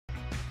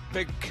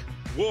Big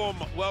warm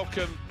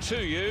welcome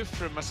to you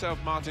from myself,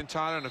 Martin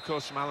Tyler, and of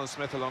course from Alan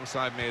Smith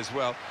alongside me as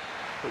well.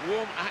 But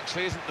warm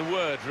actually isn't the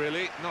word,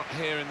 really, not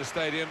here in the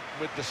stadium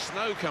with the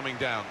snow coming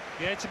down.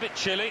 Yeah, it's a bit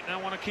chilly. I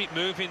want to keep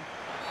moving.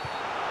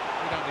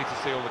 We don't need to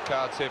see all the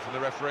cards here from the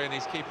referee, and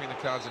he's keeping the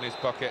cards in his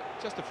pocket.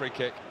 Just a free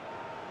kick.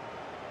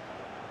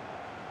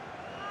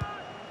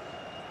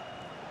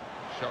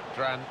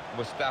 Shotdran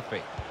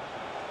Mustafi.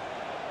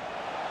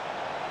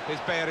 Here's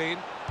Behrin.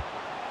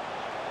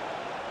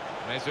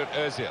 Mesut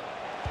Özil.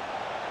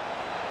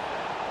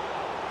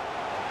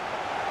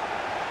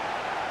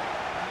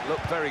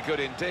 Looked very good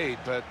indeed,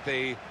 but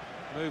the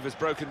move has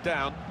broken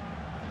down.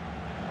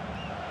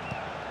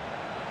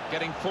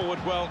 Getting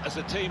forward well as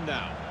a team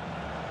now.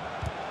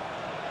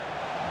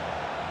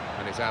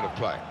 And it's out of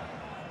play.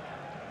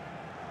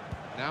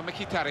 Now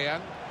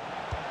Mkhitaryan.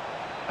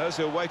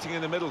 Özil waiting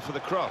in the middle for the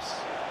cross.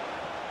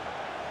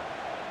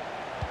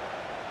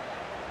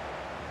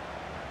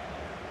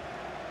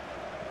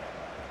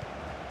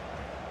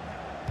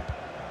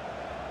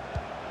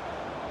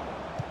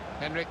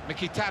 Henrik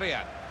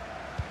Mkhitaryan.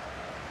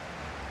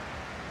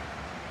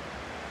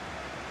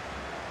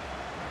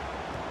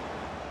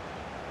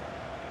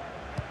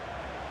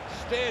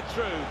 Steered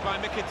through by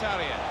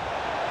Mkhitaryan.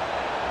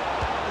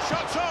 The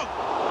shot's on!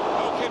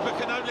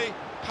 Goalkeeper can only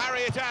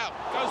parry it out.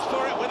 Goes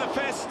for it with a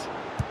fist.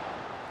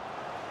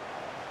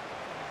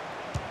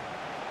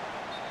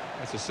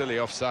 That's a silly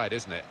offside,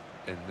 isn't it?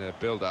 In the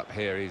build-up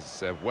here,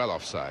 he's well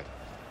offside.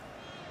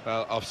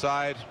 Well,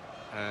 offside,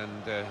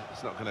 and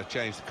it's not going to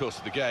change the course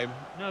of the game.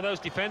 No, those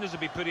defenders would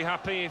be pretty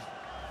happy if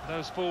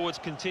those forwards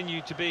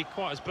continue to be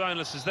quite as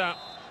blameless as that.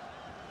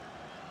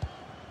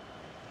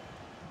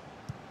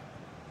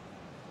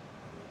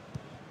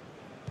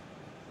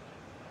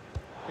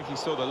 I think he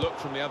saw the look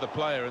from the other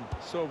player and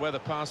saw where the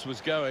pass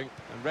was going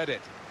and read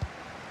it.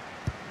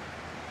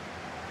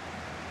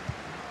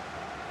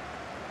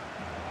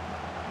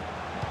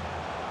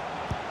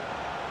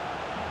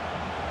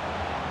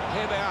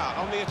 Here they are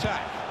on the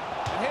attack.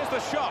 And here's the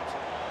shot.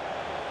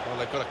 Well,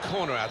 they've got a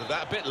corner out of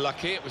that. A bit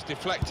lucky, it was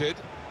deflected.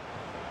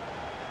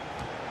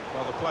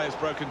 Well, the player's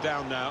broken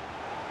down now.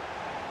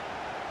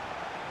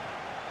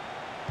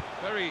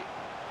 Very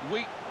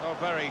weak, or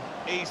very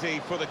easy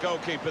for the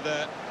goalkeeper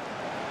there.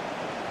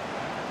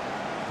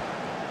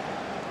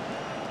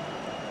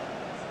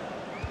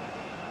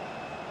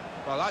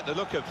 I like the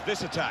look of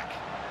this attack.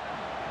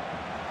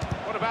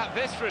 What about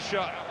this for a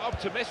shot?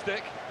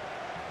 Optimistic.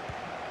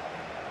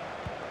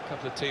 A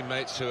couple of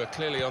teammates who are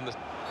clearly on the...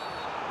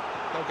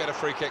 They'll get a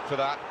free kick for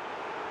that.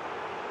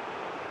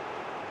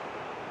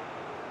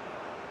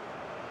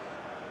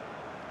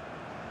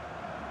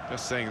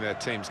 Just seeing their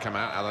teams come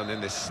out, Alan, in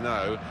this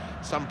snow.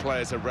 Some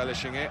players are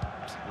relishing it,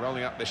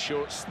 rolling up their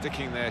shorts,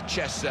 sticking their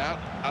chests out.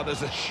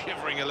 Others are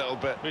shivering a little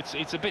bit.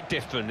 It's a bit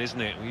different,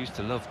 isn't it? We used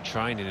to love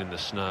training in the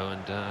snow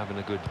and having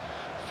a good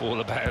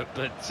fall about,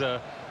 but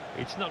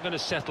it's not going to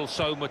settle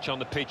so much on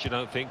the pitch, I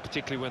don't think,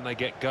 particularly when they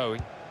get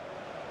going.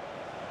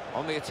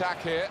 On the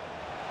attack here.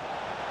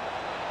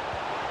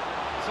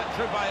 Sent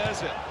through by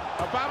Özil.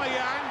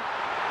 Aubameyang,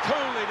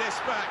 coolly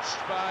dispatched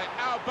by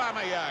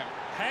Aubameyang.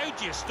 How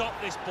do you stop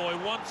this boy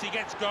once he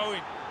gets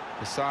going?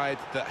 The side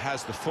that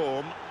has the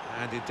form,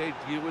 and indeed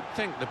you would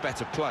think the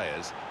better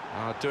players,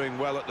 are doing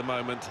well at the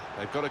moment.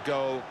 They've got a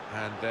goal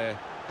and they're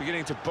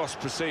beginning to boss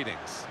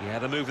proceedings. Yeah,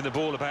 they're moving the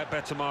ball about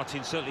better,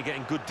 Martin, certainly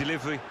getting good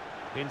delivery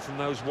in from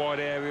those wide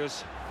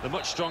areas. The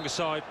much stronger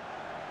side.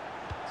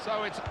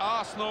 So it's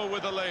Arsenal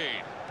with the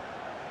lead.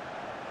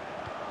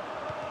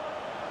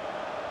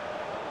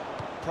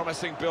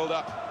 Promising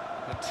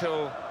build-up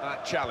until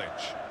that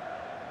challenge.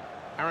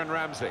 Aaron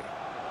Ramsey.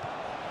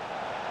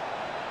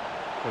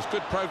 There's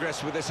good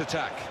progress with this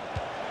attack.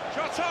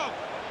 Shot on!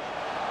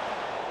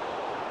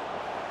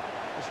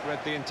 Just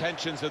read the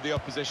intentions of the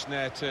opposition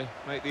there to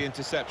make the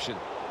interception.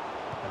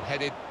 And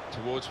headed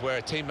towards where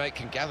a teammate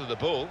can gather the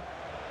ball.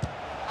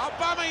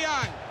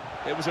 Aubameyang!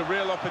 It was a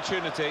real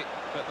opportunity,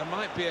 but there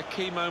might be a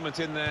key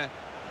moment in there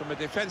from a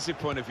defensive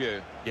point of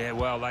view. Yeah,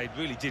 well, they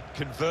really did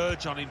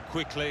converge on him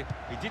quickly.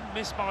 He didn't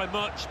miss by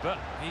much, but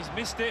he's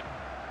missed it.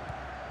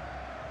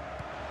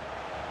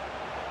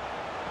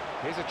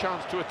 Here's a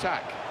chance to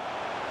attack.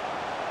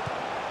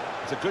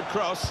 It's a good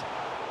cross.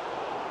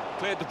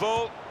 Cleared the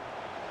ball.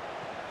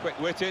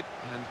 Quick-witted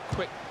and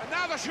quick. And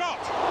now the shot!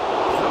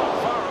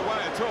 Not far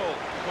away at all.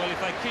 Well, if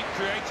they keep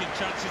creating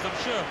chances, I'm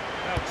sure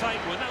they'll take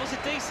one. That was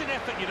a decent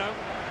effort, you know.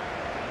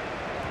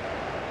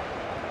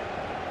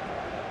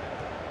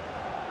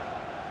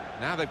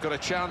 Now they've got a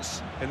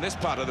chance in this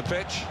part of the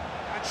pitch.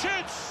 And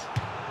shoots!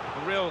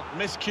 A real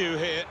miscue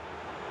here.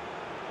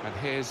 And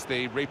here's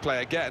the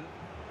replay again.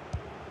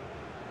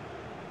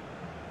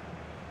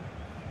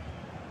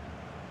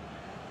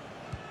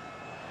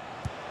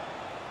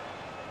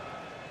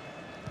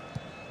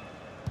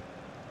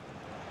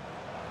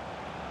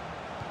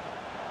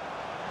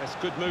 That's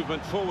good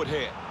movement forward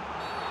here.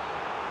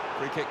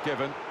 Free kick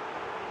given.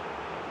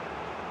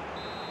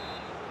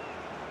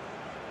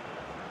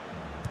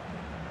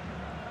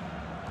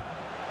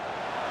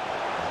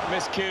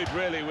 Miscued,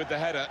 really, with the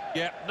header.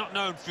 Yeah, not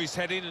known for his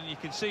heading, and you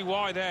can see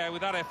why there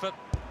with that effort.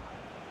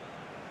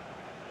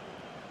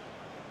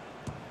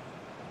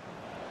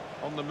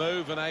 On the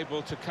move and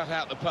able to cut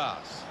out the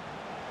pass.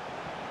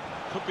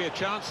 Could be a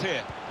chance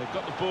here. They've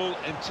got the ball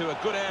into a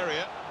good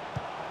area.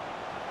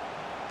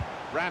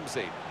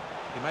 Ramsey.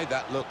 He made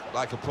that look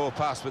like a poor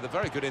pass with a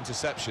very good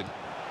interception.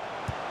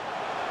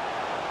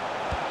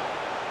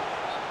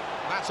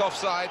 That's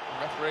offside.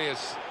 The referee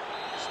has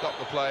stopped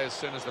the play as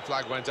soon as the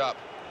flag went up.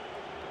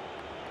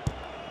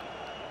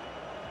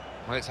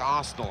 Well, it's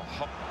Arsenal.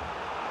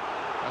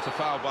 That's a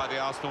foul by the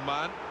Arsenal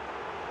man.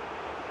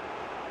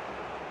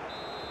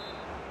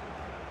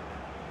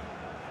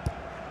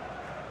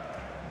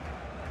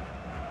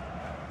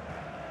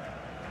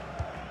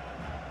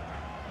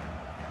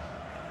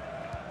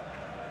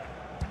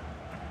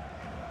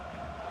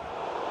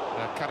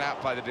 Cut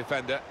out by the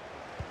defender.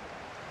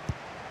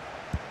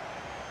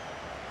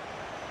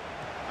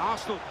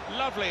 Arsenal,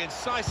 lovely,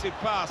 incisive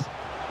pass.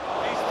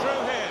 He's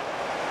through here.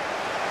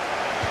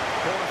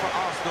 Corner for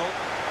Arsenal.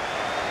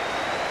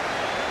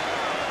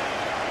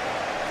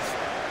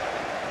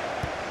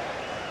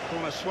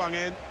 Corner swung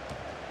in.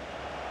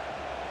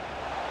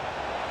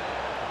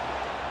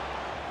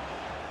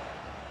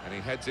 And he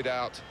heads it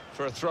out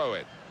for a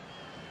throw-in.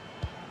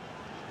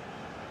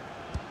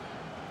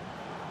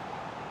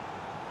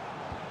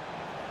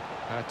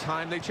 A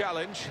timely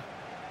challenge.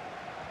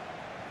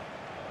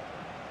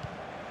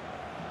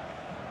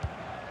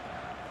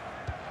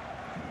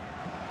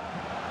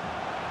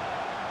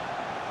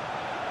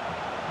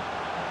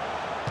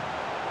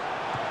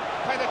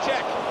 Play the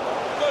check.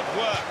 Good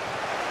work.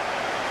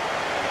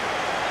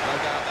 No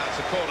doubt that's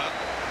a corner.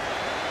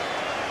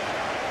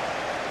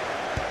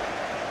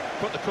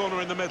 Put the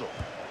corner in the middle.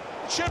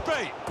 Should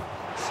be.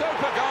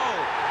 Super goal.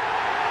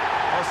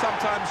 Or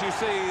sometimes you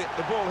see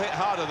the ball hit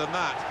harder than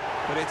that.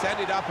 But it's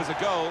ended up as a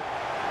goal.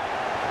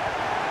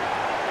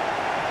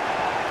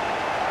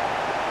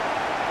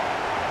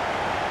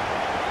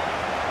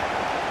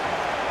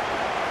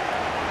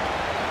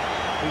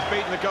 He's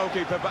beaten the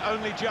goalkeeper, but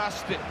only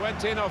just. It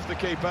went in off the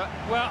keeper.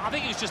 Well, I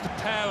think it was just a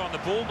pair on the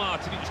ball,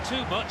 Martin. It was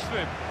too much for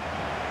him.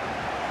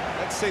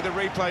 Let's see the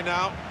replay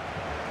now.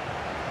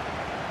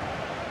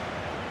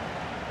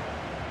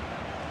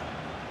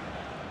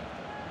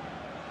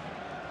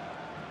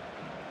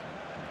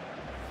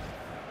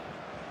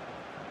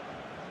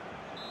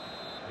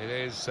 It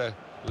is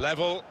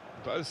level.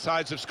 Both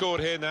sides have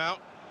scored here now.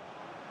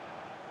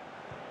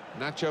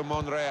 Nacho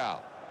Monreal.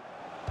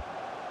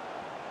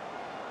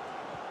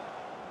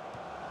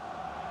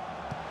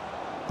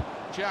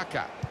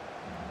 Xhaka.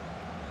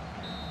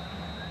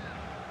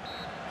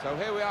 So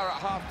here we are at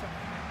half-time.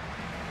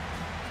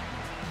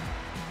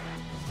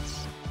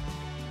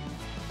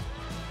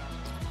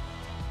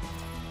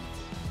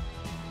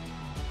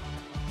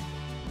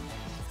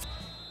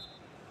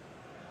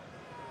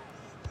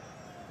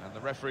 And the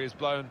referee is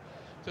blown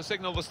to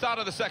signal the start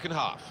of the second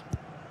half.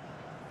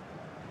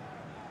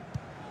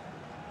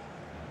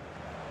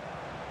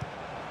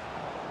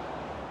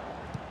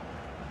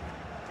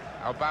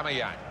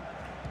 Aubameyang.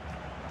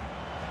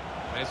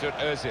 Mesut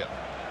Ozil.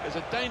 There's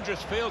a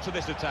dangerous feel to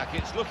this attack.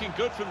 It's looking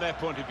good from their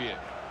point of view.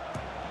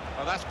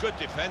 Oh, that's good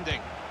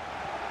defending.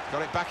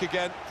 Got it back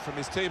again from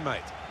his teammate.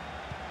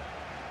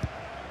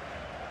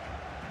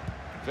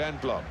 Van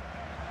Blom.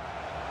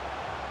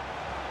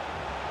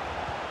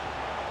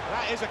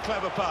 That is a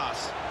clever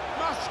pass.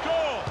 Must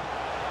score!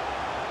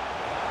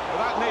 Well,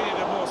 that needed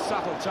a more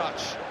subtle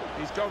touch.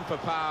 He's gone for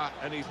power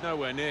and he's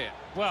nowhere near.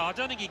 Well, I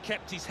don't think he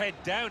kept his head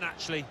down,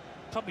 actually.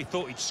 Probably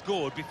thought he'd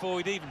scored before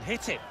he'd even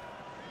hit it.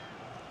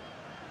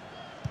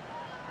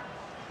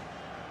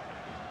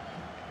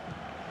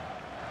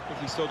 I think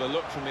he saw the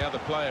look from the other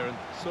player and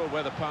saw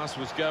where the pass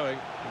was going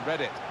and read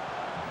it.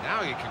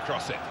 Now he can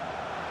cross it.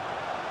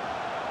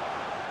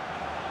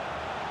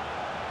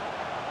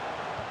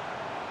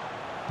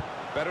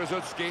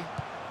 Berezutski.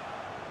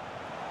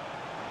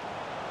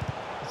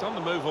 He's on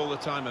the move all the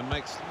time and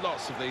makes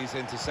lots of these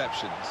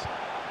interceptions.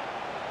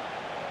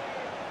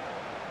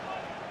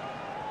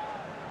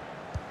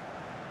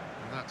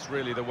 And that's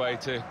really the way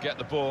to get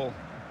the ball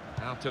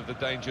out of the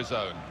danger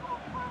zone.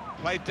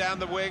 Played down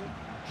the wing,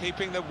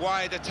 keeping the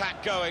wide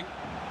attack going.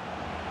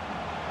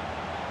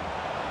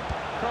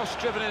 Cross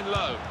driven in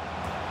low.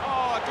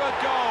 Oh, a good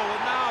goal,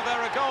 and now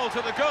they're a goal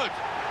to the good.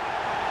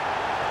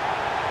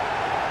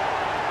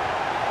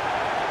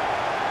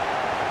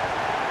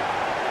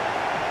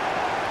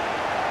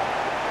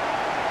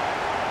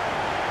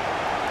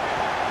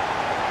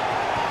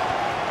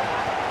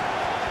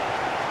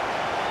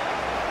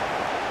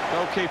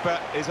 Goalkeeper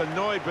is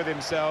annoyed with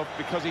himself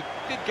because he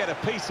did get a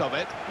piece of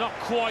it. Not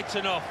quite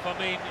enough. I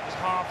mean, it was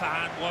half a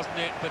hand, wasn't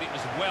it? But it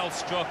was well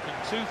struck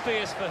and too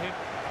fierce for him.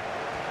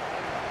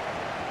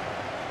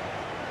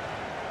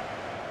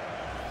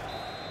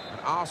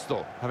 And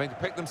Arsenal having to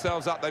pick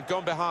themselves up, they've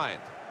gone behind.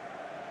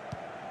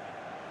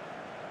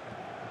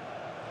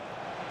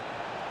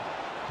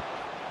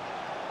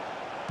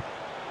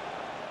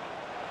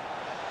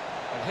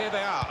 And here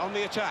they are on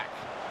the attack.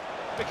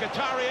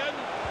 Mkhitaryan.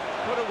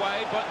 Put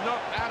away, but not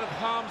out of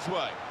harm's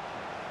way.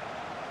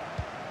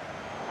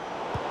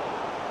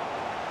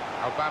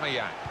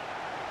 Aubameyang.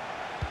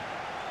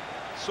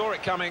 Saw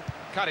it coming,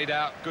 cut it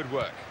out, good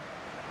work.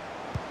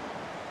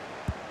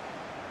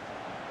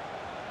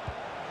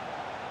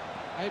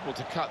 Able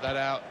to cut that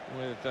out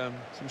with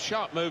some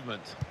sharp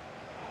movement.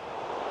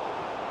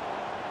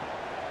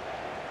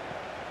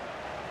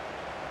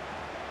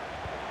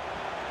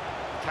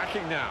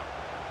 Attacking now.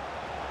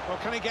 Well,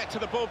 can he get to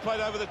the ball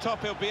played over the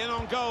top? He'll be in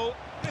on goal.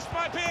 This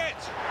might be it.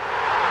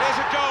 It is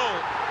a goal.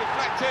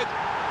 Deflected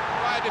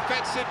by a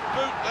defensive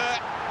boot there.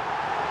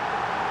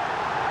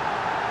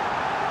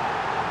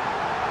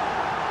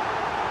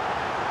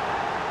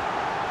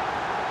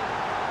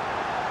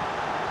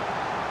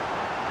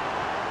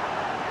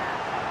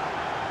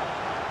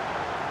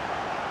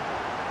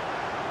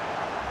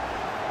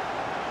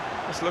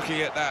 Just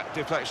looking at that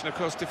deflection, of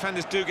course,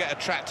 defenders do get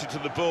attracted to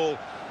the ball.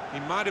 He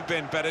might have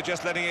been better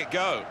just letting it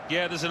go.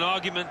 Yeah, there's an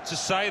argument to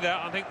say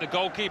that. I think the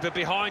goalkeeper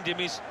behind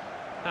him is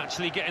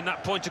actually getting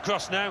that point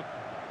across now.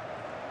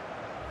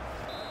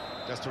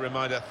 Just a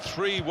reminder,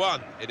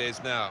 3-1 it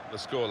is now, the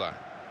scoreline.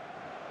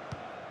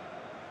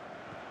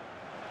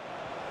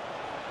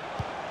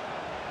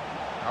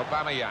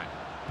 Aubameyang.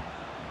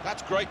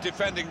 That's great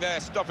defending there,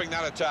 stopping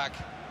that attack.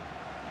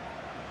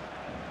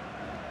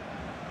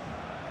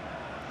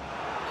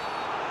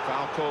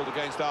 Foul called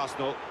against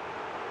Arsenal.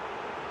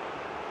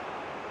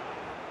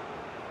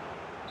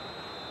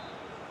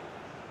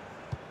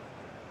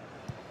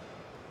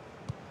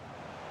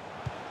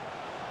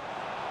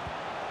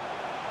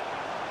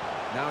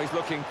 Now he's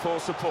looking for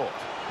support.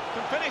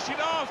 Can finish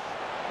it off.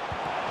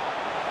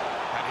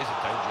 That is a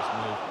dangerous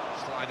move,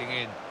 sliding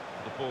in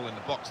the ball in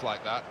the box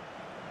like that.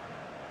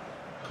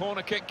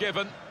 Corner kick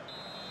given.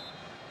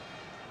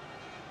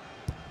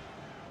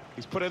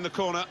 He's put in the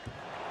corner.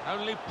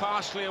 Only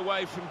partially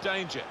away from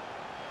danger.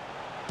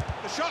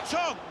 The shot's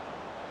on.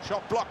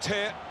 Shot blocked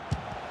here.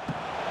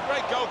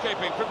 Great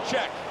goalkeeping from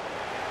Czech.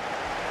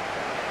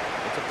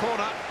 It's a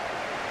corner.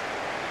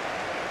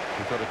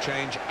 We've got a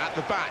change at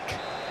the back.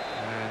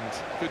 And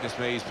goodness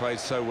me, he's played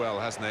so well,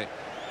 hasn't he?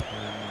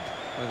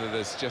 And whether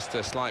there's just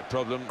a slight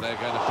problem, they're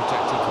going to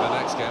protect him for the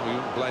next game. We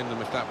wouldn't blame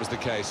them if that was the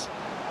case.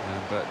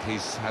 But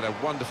he's had a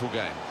wonderful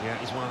game. Yeah,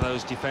 he's one of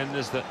those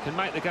defenders that can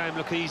make the game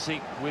look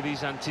easy with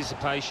his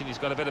anticipation. He's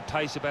got a bit of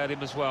pace about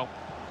him as well.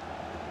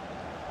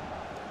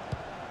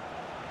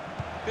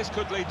 This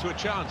could lead to a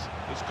chance.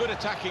 It's good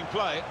attacking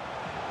play.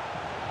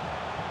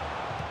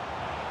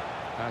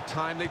 A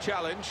timely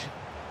challenge.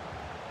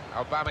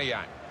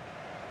 Aubameyang.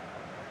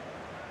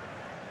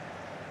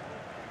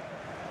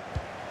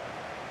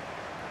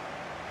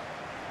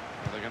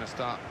 Well, they're going to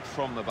start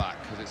from the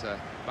back because it's a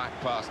back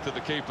pass to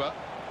the keeper.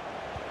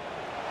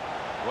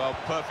 Well,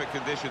 perfect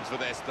conditions for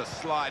this, the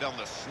slide on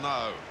the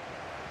snow.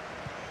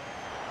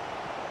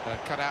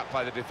 Cut out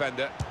by the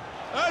defender.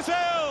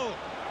 Ozil!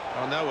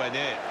 Oh, nowhere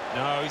near.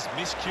 No, he's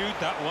miscued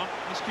that one.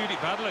 Miscued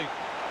it badly.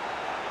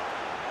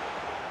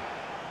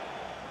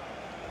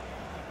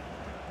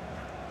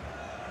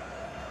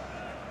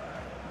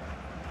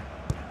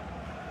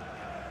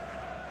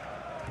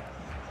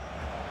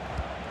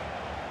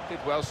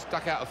 Did well,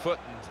 stuck out a foot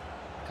and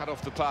cut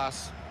off the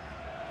pass.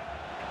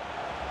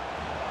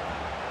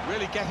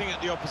 Really getting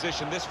at the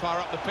opposition this far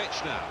up the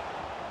pitch now.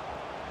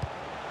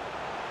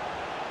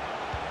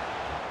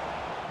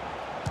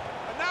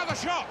 And now the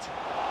shot!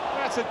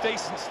 That's a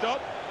decent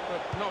stop,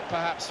 but not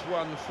perhaps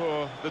one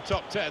for the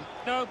top 10.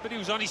 No, but he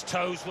was on his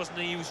toes, wasn't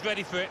he? He was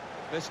ready for it.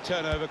 This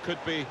turnover could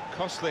be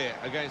costly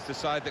against a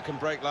side that can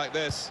break like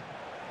this.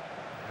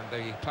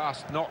 And the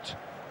pass not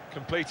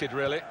completed,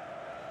 really.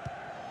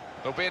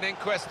 There'll be an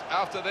inquest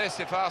after this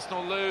if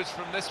Arsenal lose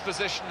from this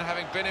position,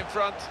 having been in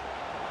front.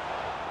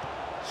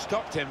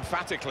 Stopped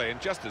emphatically and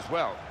just as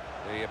well.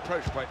 The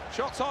approach play.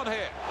 Shots on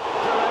here.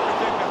 Threw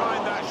everything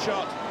behind that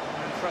shot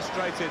and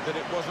frustrated that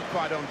it wasn't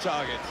quite on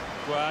target.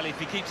 Well, if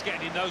he keeps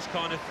getting in those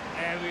kind of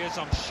areas,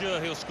 I'm sure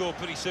he'll score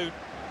pretty soon.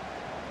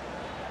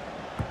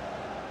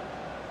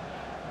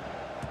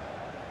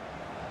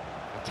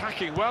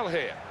 Attacking well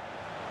here.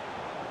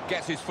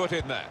 Gets his foot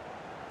in there.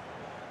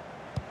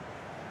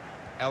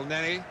 El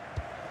Neni,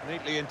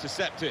 neatly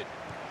intercepted.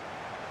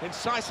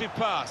 Incisive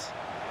pass.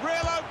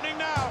 Real opening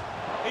now.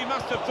 He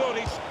must have thought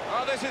he's...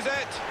 Oh, this is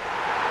it.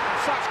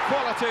 Such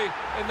quality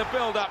in the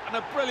build-up and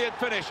a brilliant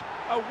finish.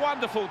 A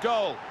wonderful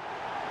goal.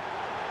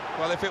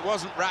 Well, if it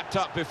wasn't wrapped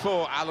up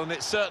before, Alan,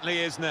 it certainly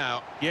is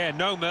now. Yeah,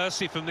 no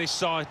mercy from this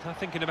side. I'm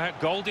thinking about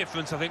goal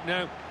difference, I think,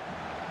 now.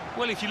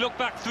 Well, if you look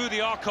back through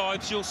the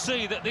archives, you'll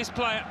see that this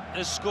player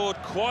has scored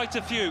quite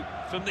a few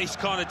from these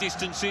kind of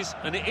distances,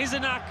 and it is a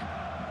knack.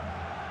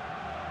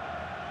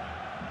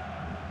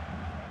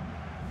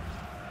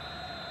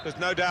 There's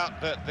no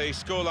doubt that the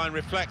scoreline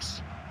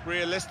reflects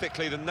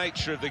realistically the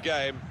nature of the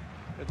game.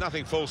 There's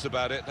nothing false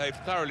about it. They've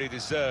thoroughly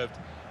deserved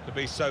to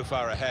be so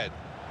far ahead.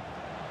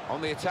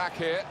 On the attack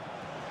here.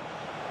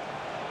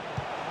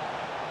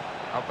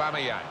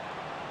 Aubameyang.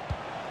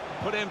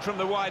 Put in from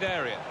the wide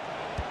area.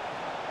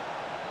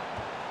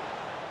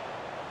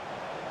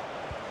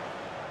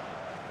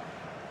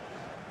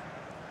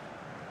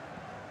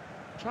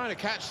 Trying to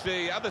catch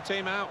the other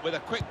team out with a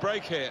quick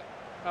break here.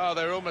 Oh,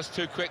 they're almost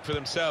too quick for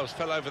themselves,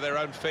 fell over their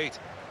own feet,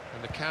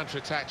 and the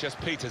counter-attack just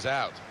peters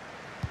out.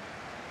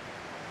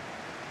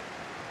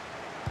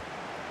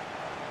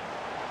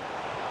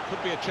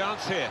 Could be a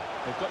chance here.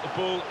 They've got the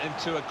ball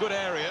into a good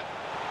area.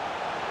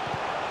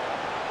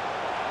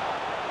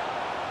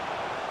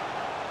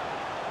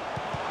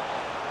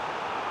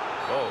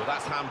 Oh,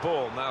 that's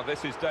handball. Now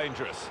this is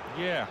dangerous.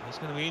 Yeah, it's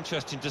going to be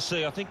interesting to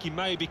see. I think he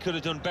maybe could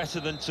have done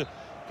better than to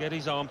get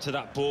his arm to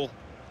that ball.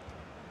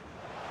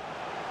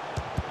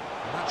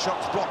 And that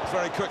shot's blocked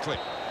very quickly.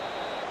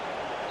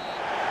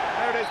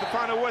 There it is, the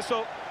final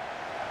whistle.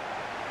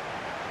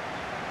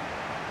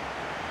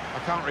 I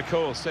can't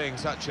recall seeing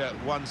such a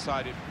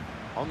one-sided...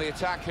 On the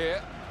attack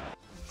here.